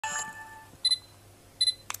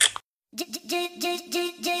Do you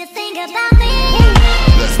think about me?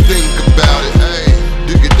 Let's think about it, hey.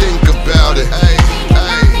 Do you think about it, hey,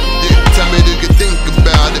 hey? Tell me, do you think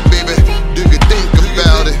about it, baby? Do you think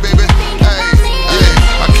about it, baby? Hey,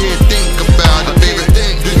 yeah. I can't think about it, baby.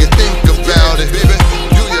 Do you think about it, baby?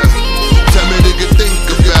 Do ya? Tell me, do you think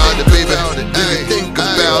about it, baby? Do you think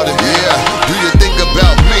about it? Yeah. Do you think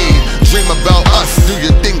about me? Dream about us. Do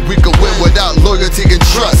you think we could win without loyalty and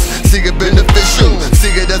trust? See it beneficial,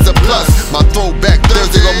 see it as a plus. My throwback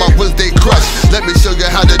Thursday on my Wednesday crush. Let me show you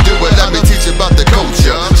how to do it, let me teach you about the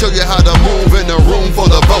culture. Show you how to move in a room full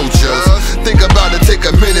of vultures. Think about it, take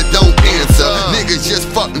a minute, don't answer. Niggas just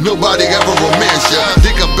fuck, nobody ever romance ya.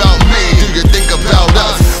 Think about me, do you think about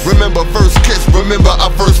us? Remember first kiss, remember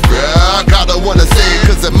our first I gotta wanna say it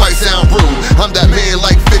cause it might sound rude. I'm that man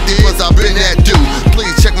like 50 plus I've been that dude.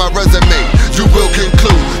 Please check my resume, you will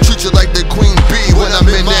conclude. Treat you like the queen bee when I'm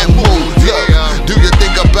in that mood. Look, do you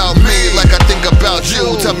think about me like I think about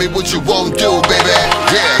you? Tell me what you won't do, baby.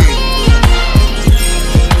 Yeah.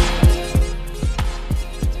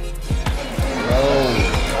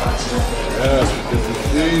 Yes, good to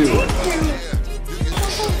see you. Good,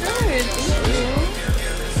 thank you.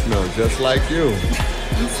 Smell just like you.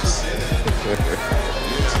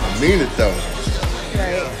 I mean it though.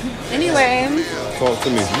 Right. Anyway. Talk to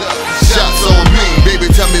me. Shots on me, baby,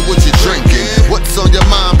 tell me what you're drinking. What's on your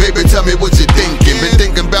mind, baby, tell me what you're thinking. Been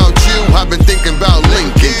thinking about you, I've been thinking about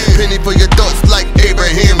Lincoln. Penny for your thoughts like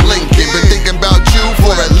Abraham Lincoln. Been thinking about you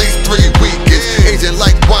for at least 3 weekends. Aging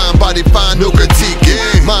like wine, body fine, no critiquing.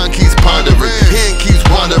 Mind keeps pondering, hand keeps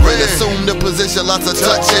wandering. Assume the position, lots of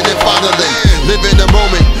touching and fondling. Live in the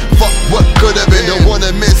moment, fuck what could've been. Don't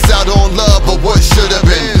wanna miss out on love or what should've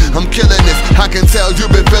been. I'm killing this, I can tell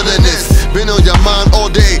you've been feeling this. Been on your mind all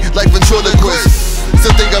day like ventriloquist.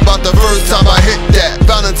 Still think about the first time I hit that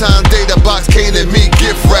Valentine's Day, the box came to me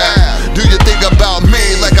gift wrap. Do you think about me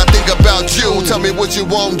like I think about you? Tell me what you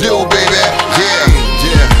won't do, baby.